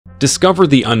Discover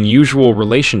the unusual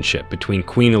relationship between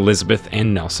Queen Elizabeth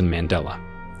and Nelson Mandela.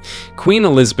 Queen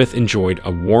Elizabeth enjoyed a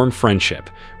warm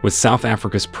friendship with South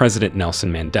Africa's President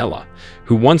Nelson Mandela,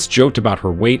 who once joked about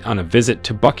her weight on a visit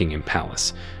to Buckingham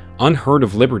Palace, unheard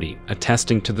of liberty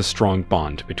attesting to the strong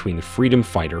bond between the freedom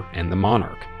fighter and the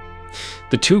monarch.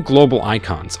 The two global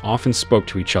icons often spoke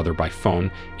to each other by phone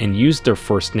and used their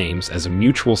first names as a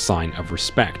mutual sign of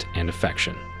respect and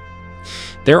affection.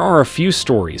 There are a few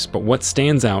stories, but what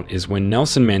stands out is when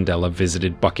Nelson Mandela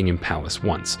visited Buckingham Palace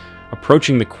once.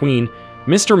 Approaching the Queen,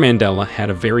 Mr. Mandela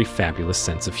had a very fabulous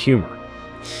sense of humor.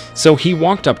 So he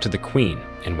walked up to the Queen,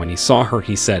 and when he saw her,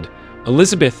 he said,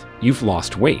 "Elizabeth, you've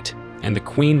lost weight," and the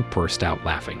Queen burst out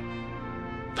laughing.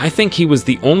 I think he was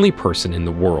the only person in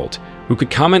the world who could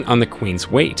comment on the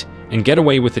Queen's weight and get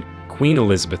away with it. Queen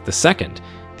Elizabeth II,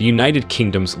 the United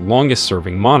Kingdom's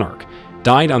longest-serving monarch,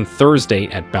 died on Thursday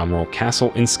at Balmoral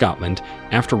Castle in Scotland.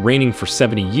 After reigning for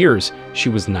 70 years, she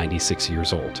was 96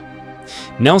 years old.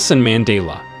 Nelson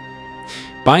Mandela.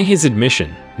 By his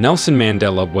admission, Nelson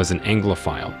Mandela was an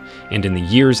Anglophile, and in the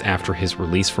years after his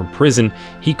release from prison,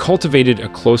 he cultivated a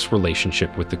close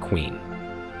relationship with the Queen.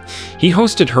 He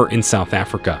hosted her in South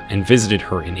Africa and visited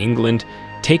her in England,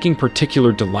 taking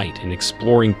particular delight in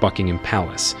exploring Buckingham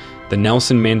Palace, the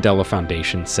Nelson Mandela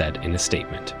Foundation said in a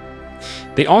statement.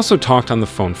 They also talked on the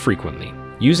phone frequently,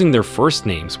 using their first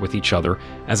names with each other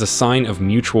as a sign of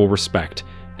mutual respect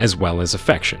as well as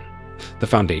affection, the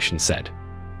foundation said.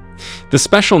 The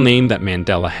special name that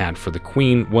Mandela had for the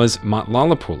Queen was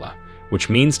Matlalapula, which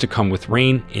means to come with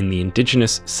rain in the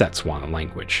indigenous Setswana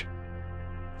language.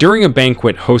 During a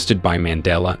banquet hosted by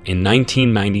Mandela in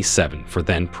 1997 for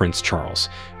then Prince Charles,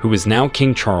 who is now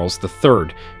King Charles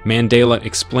III, Mandela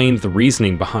explained the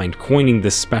reasoning behind coining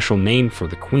this special name for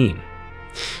the Queen.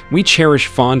 "We cherish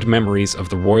fond memories of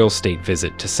the royal state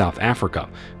visit to South Africa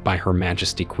by Her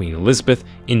Majesty Queen Elizabeth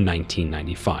in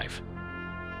 1995.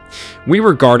 We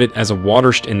regard it as a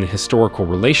watershed in the historical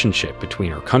relationship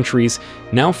between our countries,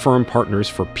 now firm partners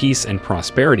for peace and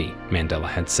prosperity," Mandela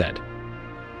had said.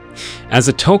 "As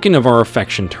a token of our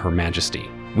affection to Her Majesty,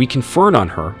 we conferred on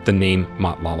her the name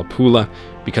Matlalapula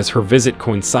because her visit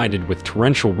coincided with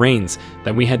torrential rains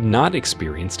that we had not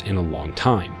experienced in a long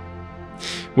time.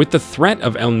 With the threat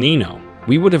of El Niño,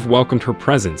 we would have welcomed her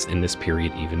presence in this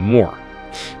period even more.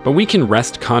 But we can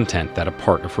rest content that a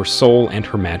part of her soul and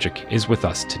her magic is with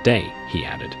us today," he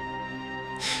added.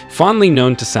 Fondly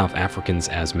known to South Africans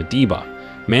as Madiba,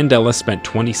 Mandela spent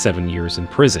 27 years in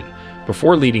prison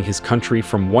before leading his country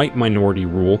from white minority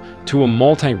rule to a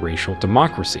multiracial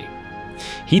democracy.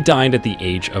 He died at the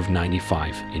age of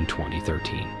 95 in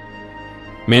 2013.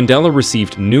 Mandela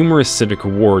received numerous civic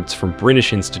awards from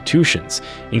British institutions,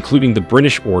 including the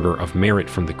British Order of Merit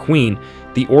from the Queen,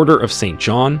 the Order of St.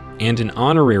 John, and an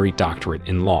honorary doctorate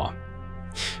in law.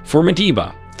 For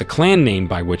Madiba, the clan name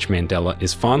by which Mandela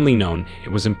is fondly known,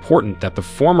 it was important that the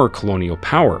former colonial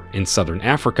power in southern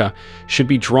Africa should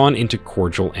be drawn into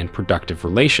cordial and productive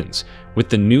relations with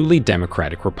the newly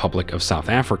democratic Republic of South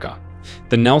Africa,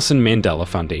 the Nelson Mandela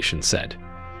Foundation said.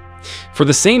 For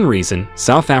the same reason,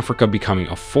 South Africa becoming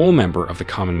a full member of the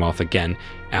Commonwealth again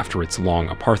after its long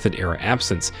apartheid-era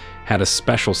absence had a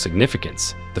special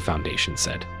significance, the foundation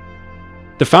said.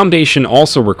 The foundation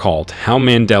also recalled how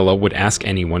Mandela would ask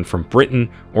anyone from Britain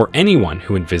or anyone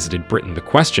who had visited Britain the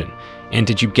question, "And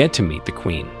did you get to meet the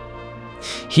Queen?"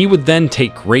 He would then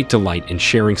take great delight in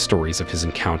sharing stories of his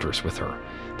encounters with her,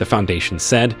 the foundation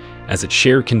said, as it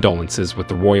shared condolences with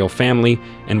the royal family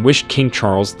and wished King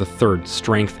Charles III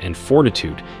strength and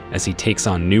fortitude as he takes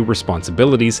on new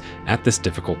responsibilities at this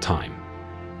difficult time.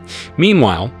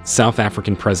 Meanwhile, South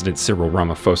African President Cyril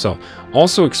Ramaphosa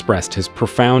also expressed his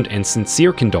profound and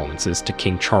sincere condolences to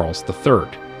King Charles III.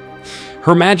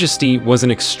 Her Majesty was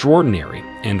an extraordinary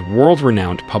and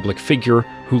world-renowned public figure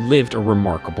who lived a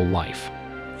remarkable life.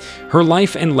 Her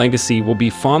life and legacy will be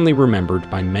fondly remembered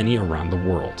by many around the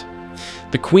world.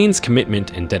 The Queen's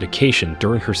commitment and dedication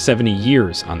during her 70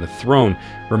 years on the throne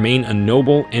remain a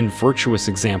noble and virtuous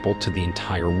example to the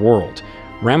entire world,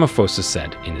 Ramaphosa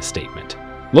said in a statement.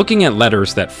 Looking at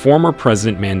letters that former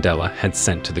President Mandela had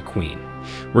sent to the Queen,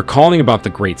 recalling about the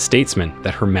great statesman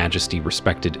that Her Majesty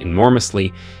respected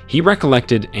enormously, he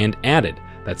recollected and added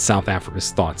that South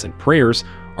Africa's thoughts and prayers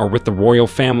are with the royal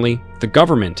family, the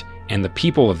government, and the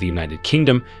people of the United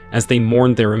Kingdom as they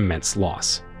mourn their immense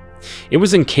loss. It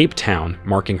was in Cape Town,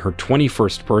 marking her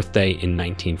 21st birthday in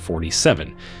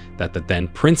 1947, that the then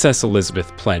Princess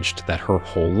Elizabeth pledged that her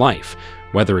whole life,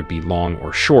 whether it be long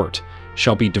or short,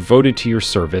 shall be devoted to your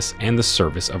service and the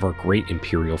service of our great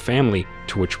imperial family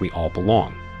to which we all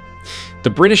belong. The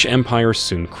British Empire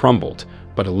soon crumbled,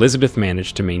 but but Elizabeth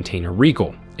managed to maintain a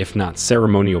regal, if not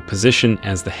ceremonial, position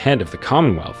as the head of the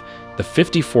Commonwealth, the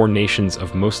 54 nations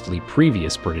of mostly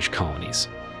previous British colonies.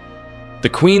 The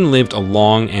Queen lived a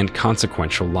long and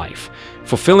consequential life,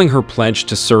 fulfilling her pledge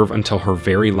to serve until her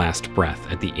very last breath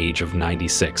at the age of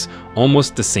 96,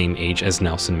 almost the same age as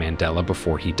Nelson Mandela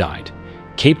before he died,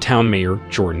 Cape Town Mayor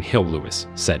Jordan Hill Lewis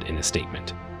said in a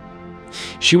statement.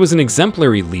 She was an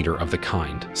exemplary leader of the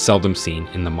kind, seldom seen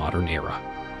in the modern era.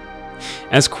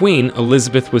 As Queen,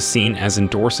 Elizabeth was seen as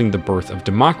endorsing the birth of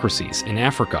democracies in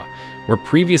Africa, where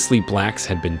previously blacks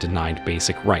had been denied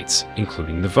basic rights,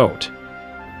 including the vote.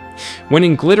 When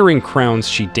in glittering crowns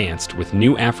she danced with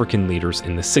new African leaders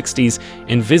in the 60s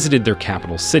and visited their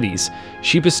capital cities,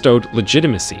 she bestowed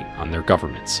legitimacy on their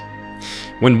governments.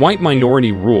 When white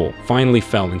minority rule finally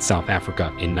fell in South Africa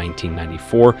in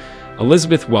 1994,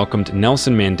 Elizabeth welcomed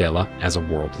Nelson Mandela as a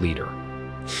world leader.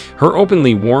 Her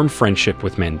openly warm friendship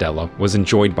with Mandela was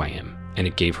enjoyed by him, and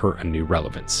it gave her a new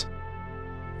relevance.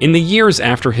 In the years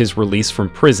after his release from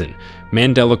prison,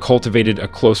 Mandela cultivated a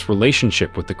close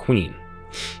relationship with the Queen.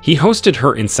 He hosted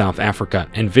her in South Africa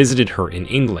and visited her in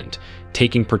England,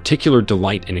 taking particular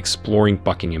delight in exploring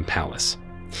Buckingham Palace.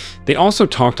 They also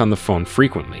talked on the phone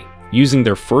frequently, using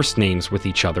their first names with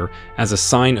each other as a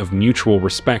sign of mutual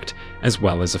respect as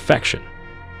well as affection.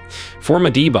 For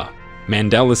Madiba,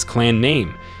 Mandela's clan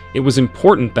name, it was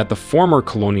important that the former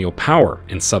colonial power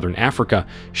in southern Africa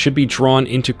should be drawn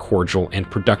into cordial and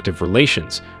productive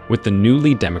relations with the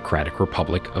newly democratic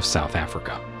Republic of South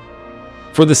Africa.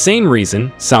 For the same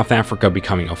reason, South Africa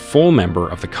becoming a full member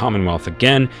of the Commonwealth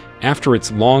again after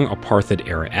its long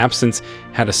apartheid-era absence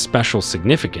had a special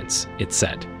significance, it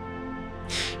said.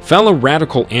 Fellow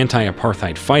radical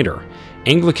anti-apartheid fighter,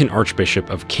 Anglican Archbishop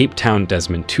of Cape Town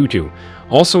Desmond Tutu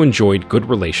also enjoyed good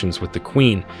relations with the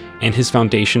Queen, and his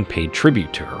foundation paid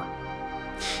tribute to her.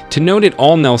 To note it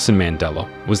all, Nelson Mandela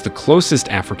was the closest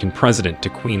African president to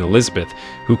Queen Elizabeth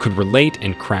who could relate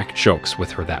and crack jokes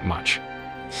with her that much.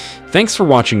 Thanks for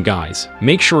watching, guys.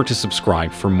 Make sure to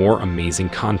subscribe for more amazing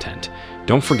content.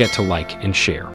 Don't forget to like and share.